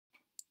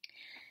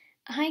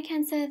Hi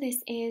Cancer,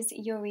 this is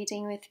your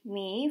reading with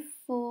me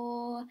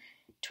for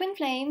Twin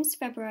Flames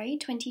February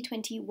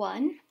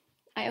 2021.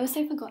 I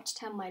also forgot to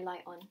turn my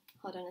light on.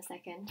 Hold on a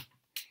second.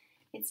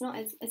 It's not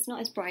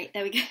as bright.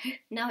 There we go.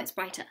 Now it's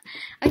brighter.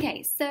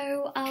 Okay,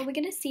 so we're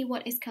going to see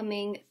what is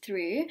coming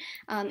through.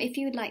 If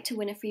you would like to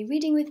win a free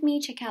reading with me,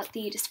 check out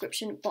the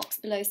description box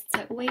below, since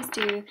I always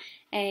do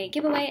a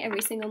giveaway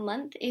every single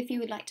month. If you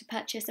would like to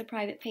purchase a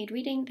private paid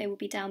reading, they will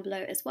be down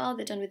below as well.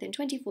 They're done within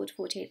 24 to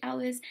 48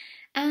 hours.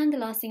 And the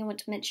last thing I want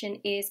to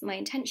mention is my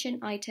intention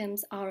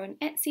items are on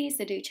Etsy,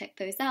 so do check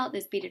those out.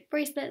 There's beaded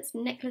bracelets,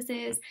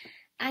 necklaces,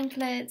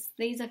 anklets.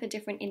 These are for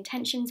different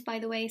intentions, by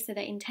the way, so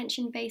they're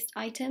intention-based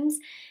items.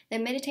 They're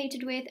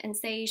meditated with and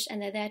saged,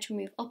 and they're there to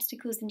remove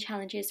obstacles and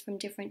challenges from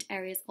different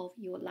areas of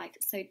your life.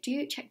 So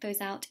do check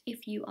those out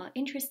if you are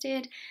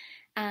interested.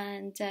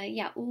 And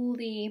yeah, all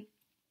the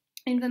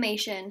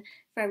information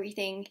for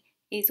everything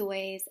is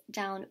always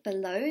down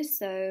below.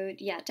 So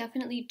yeah,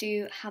 definitely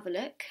do have a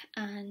look.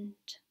 And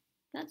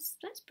that's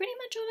pretty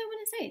much all I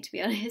want to say, to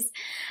be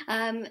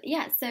honest.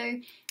 Yeah, so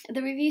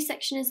the review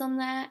section is on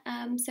there,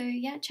 so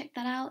yeah, check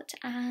that out.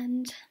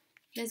 And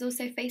there's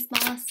also face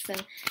masks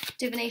and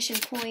divination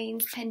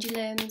coins,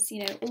 pendulums,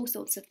 you know, all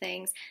sorts of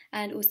things.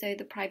 And also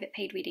the private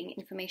paid reading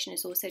information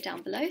is also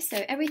down below,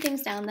 so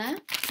everything's down there.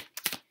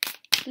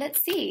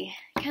 Let's see,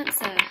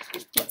 Cancer,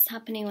 what's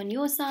happening on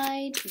your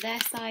side, their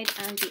side,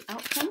 and the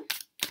outcome.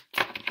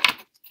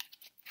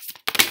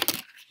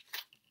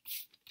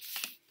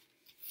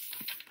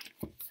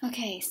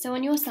 Okay, so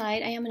on your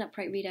side, I am an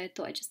upright reader, I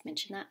thought I'd just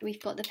mention that.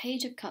 We've got the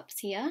Page of Cups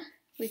here,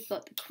 we've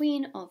got the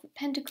Queen of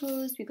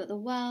Pentacles, we've got the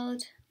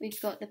World, we've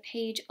got the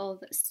Page of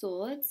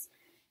Swords.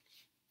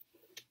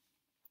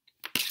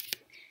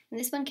 And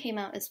this one came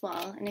out as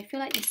well, and I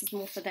feel like this is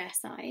more for their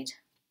side.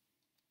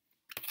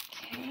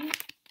 Okay,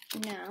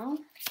 now,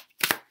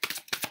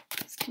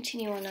 let's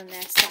continue on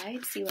their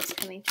side, see what's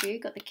coming through.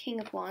 Got the King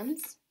of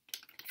Wands,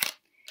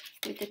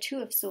 with the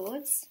Two of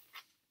Swords,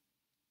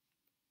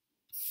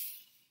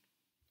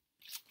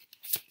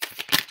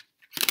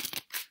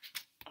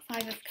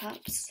 Five of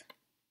Cups,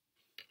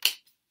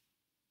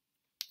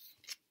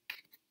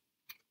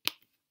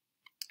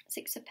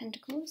 Six of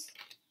Pentacles,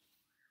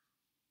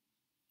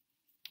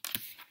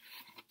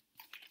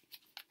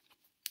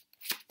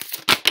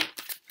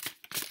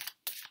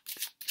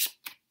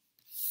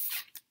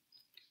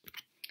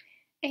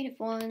 Eight of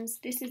Wands.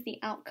 This is the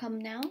outcome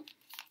now.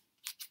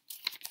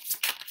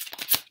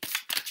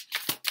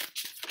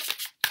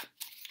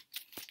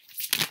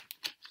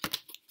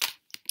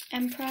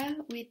 Emperor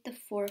with the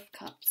Four of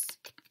Cups.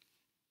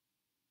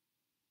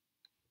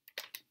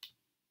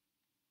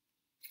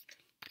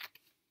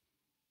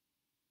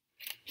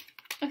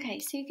 Okay,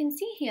 so you can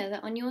see here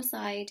that on your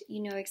side,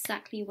 you know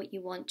exactly what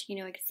you want, you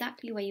know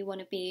exactly where you want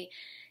to be,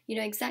 you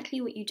know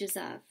exactly what you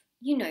deserve.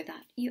 You know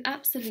that. You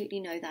absolutely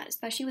know that,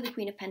 especially with the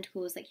Queen of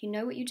Pentacles. Like, you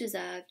know what you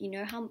deserve, you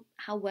know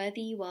how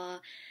worthy you are,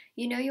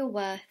 you know your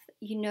worth,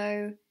 you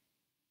know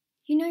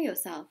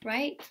yourself,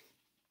 right?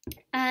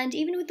 And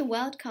even with the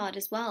World card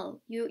as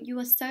well, you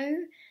are so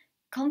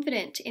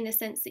confident in the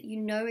sense that you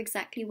know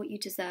exactly what you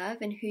deserve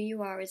and who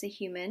you are as a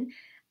human.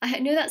 I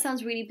know that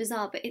sounds really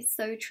bizarre, but it's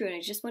so true, and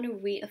I just want to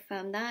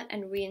reaffirm that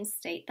and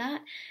reinstate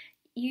that.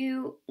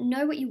 You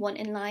know what you want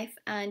in life,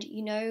 and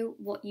you know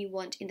what you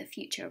want in the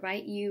future,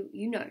 right? You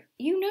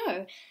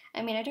know.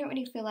 I mean, I don't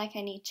really feel like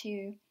I need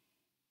to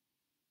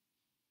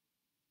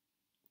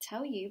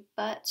tell you,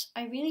 but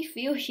I really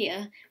feel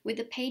here with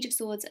the Page of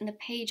Swords and the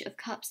Page of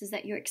Cups is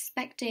that you're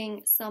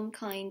expecting some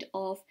kind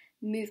of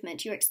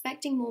movement. You're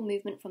expecting more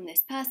movement from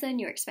this person.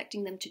 You're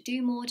expecting them to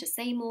do more, to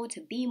say more, to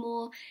be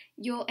more.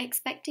 You're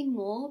expecting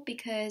more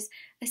because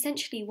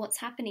essentially what's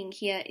happening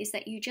here is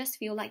that you just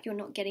feel like you're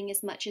not getting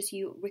as much as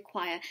you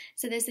require.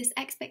 So there's this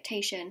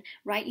expectation,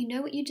 right? You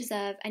know what you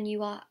deserve, and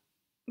you are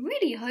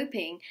really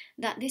hoping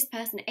that this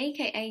person,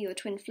 aka your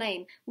twin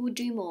flame, will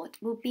do more,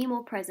 will be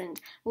more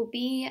present, will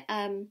be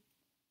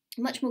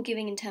much more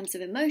giving in terms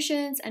of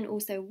emotions and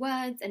also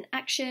words and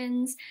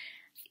actions.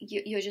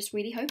 You're just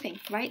really hoping,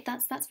 right?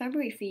 That's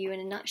February for you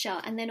in a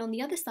nutshell. And then on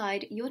the other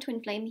side, your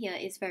twin flame here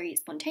is very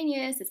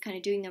spontaneous. It's kind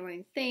of doing their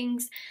own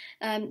things.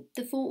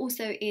 The Fool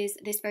also is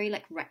this very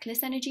like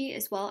reckless energy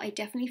as well. I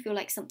definitely feel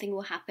like something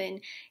will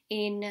happen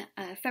in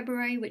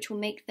February which will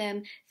make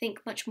them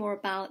think much more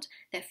about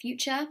their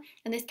future,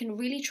 and this can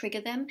really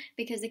trigger them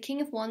because the King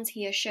of Wands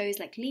here shows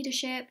like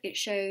leadership, it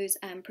shows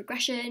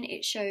progression,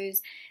 it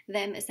shows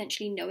them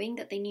essentially knowing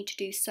that they need to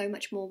do so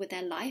much more with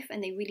their life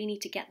and they really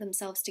need to get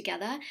themselves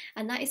together.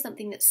 And that is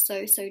something that's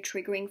so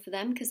triggering for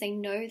them because they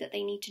know that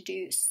they need to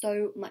do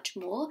so much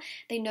more.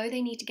 They know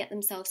they need to get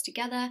themselves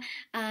together,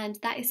 and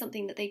that is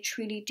something that they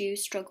truly do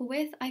struggle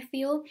with, I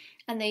feel,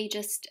 and they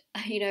just,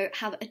 you know,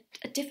 have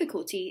a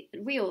difficulty,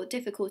 real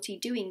difficulty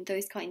doing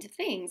those kinds of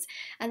things.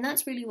 And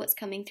that's really what's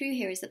coming through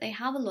here, is that they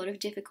have a lot of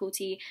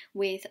difficulty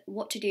with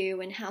what to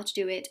do and how to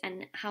do it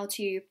and how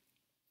to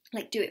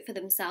like do it for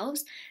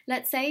themselves,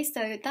 let's say.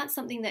 So that's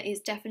something that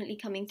is definitely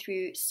coming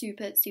through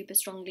super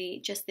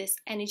strongly, just this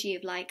energy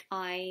of like,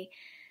 I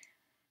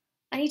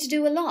I need to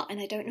do a lot and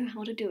I don't know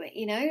how to do it,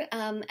 you know?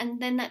 And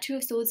then that Two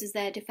of Swords is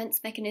their defense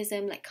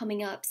mechanism, like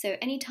coming up. So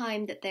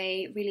anytime that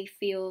they really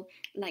feel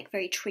like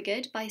very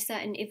triggered by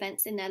certain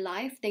events in their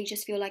life, they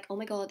just feel like, oh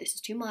my God, this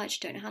is too much,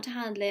 don't know how to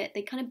handle it.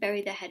 They kind of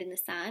bury their head in the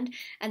sand,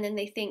 and then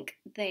they think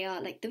they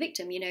are like the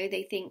victim, you know?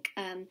 They think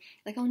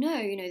like, oh no,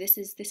 you know, this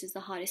is the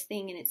hardest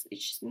thing, and it's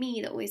just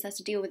me that always has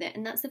to deal with it.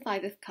 And that's the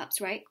Five of Cups,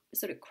 right?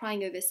 Sort of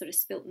crying over sort of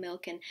spilt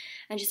milk and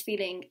just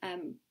feeling,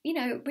 you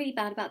know, really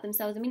bad about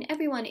themselves. I mean,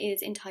 everyone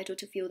is entitled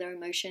to feel their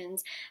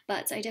emotions,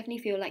 but I definitely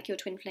feel like your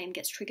twin flame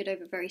gets triggered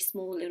over very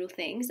small little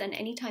things, and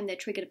anytime they're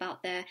triggered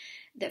about their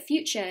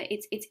future,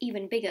 it's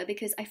even bigger,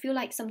 because I feel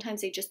like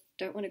sometimes they just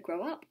don't want to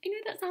grow up. I know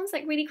that sounds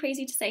like really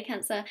crazy to say,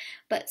 Cancer,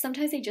 but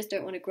sometimes they just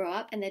don't want to grow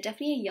up, and they're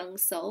definitely a young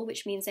soul,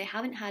 which means they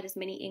haven't had as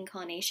many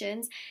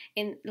incarnations,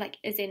 in like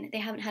as in they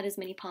haven't had as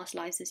many past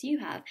lives as you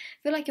have.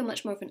 I feel like you're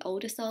much more of an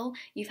older soul.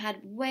 You've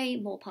had way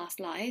more past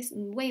lives,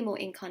 way more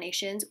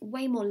incarnations,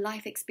 way more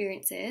life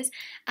experiences,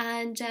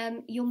 and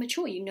you're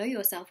mature, you know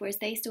yourself, whereas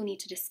they still need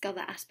to discover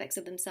aspects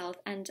of themselves,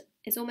 and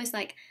it's almost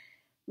like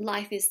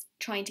life is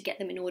trying to get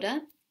them in order.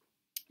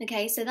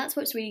 Okay, so that's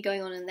what's really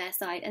going on their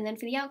side. And then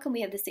for the outcome,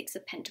 we have the Six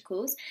of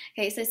Pentacles.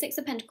 Okay, so Six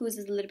of Pentacles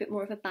is a little bit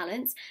more of a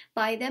balance.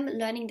 By them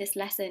learning this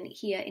lesson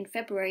here in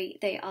February,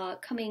 they are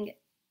coming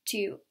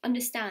to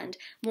understand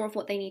more of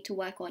what they need to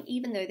work on,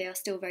 even though they are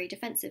still very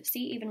defensive.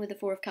 See, even with the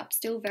Four of Cups,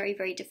 still very,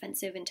 very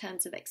defensive in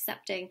terms of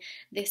accepting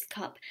this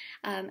cup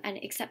and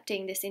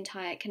accepting this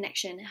entire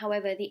connection.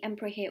 However, the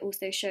Emperor here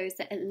also shows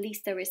that at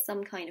least there is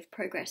some kind of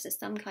progress, there's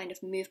some kind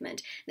of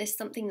movement, there's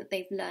something that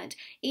they've learned.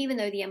 Even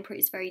though the Emperor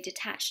is very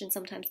detached and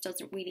sometimes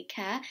doesn't really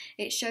care,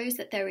 it shows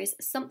that there is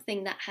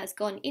something that has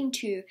gone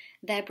into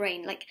their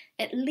brain, like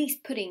at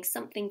least putting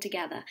something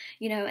together,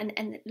 you know, and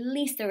at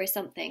least there is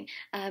something.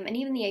 And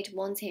even the Eight of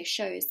Wands here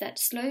shows that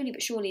slowly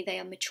but surely they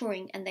are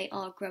maturing and they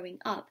are growing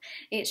up.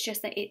 It's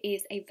just that it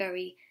is a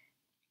very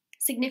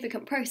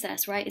significant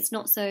process, right? It's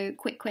not so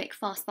quick,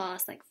 fast,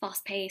 like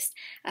fast-paced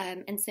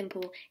and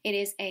simple. It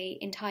is an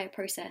entire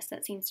process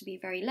that seems to be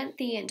very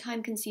lengthy and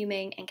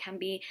time-consuming, and can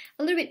be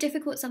a little bit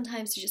difficult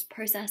sometimes to just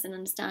process and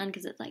understand,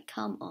 because it's like,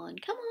 come on,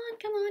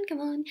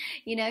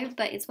 you know?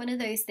 But it's one of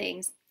those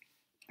things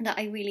that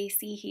I really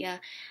see here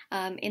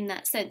in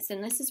that sense,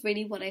 and this is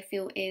really what I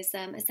feel is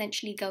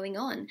essentially going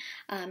on.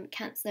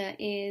 Cancer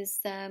is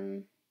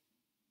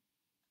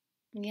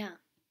yeah,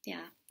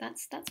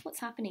 that's what's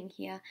happening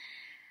here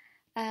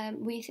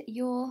with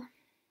your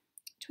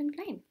twin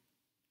flame,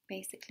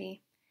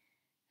 basically.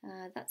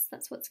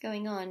 That's what's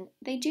going on.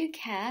 They do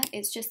care,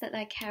 it's just that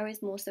their care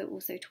is more so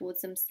also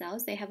towards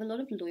themselves. They have a lot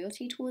of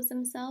loyalty towards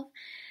themselves,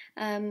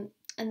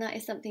 and that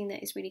is something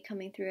that is really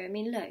coming through. I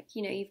mean, look,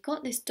 you know, you've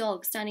got this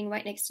dog standing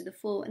right next to the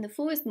Fool, and the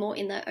Fool is more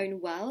in their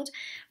own world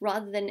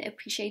rather than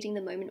appreciating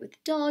the moment with the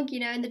dog, you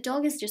know, and the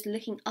dog is just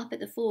looking up at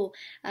the Fool,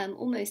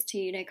 almost to,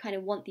 you know, kind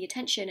of want the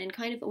attention, and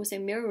kind of also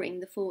mirroring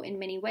the Fool in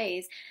many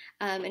ways.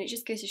 And it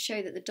just goes to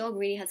show that the dog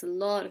really has a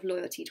lot of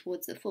loyalty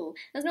towards the Fool.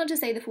 That's not to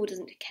say the Fool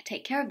doesn't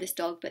take care of this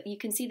dog, but you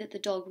can see that the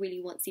dog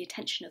really wants the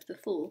attention of the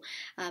Fool,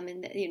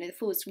 and you know, the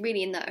Fool is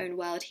really in their own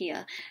world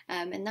here,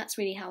 and that's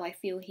really how I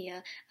feel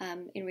here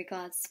in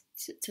regards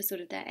to sort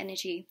of their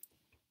energy.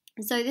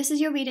 So this is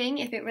your reading.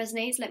 If it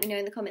resonates, let me know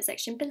in the comment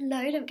section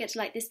below. Don't forget to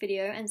like this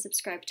video and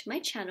subscribe to my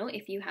channel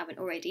if you haven't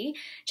already.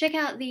 Check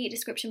out the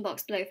description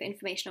box below for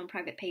information on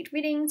private paid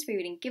readings, free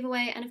reading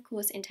giveaway, and of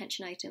course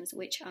intention items,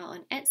 which are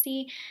on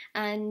Etsy.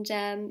 And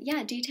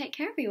yeah, do take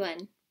care,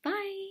 everyone.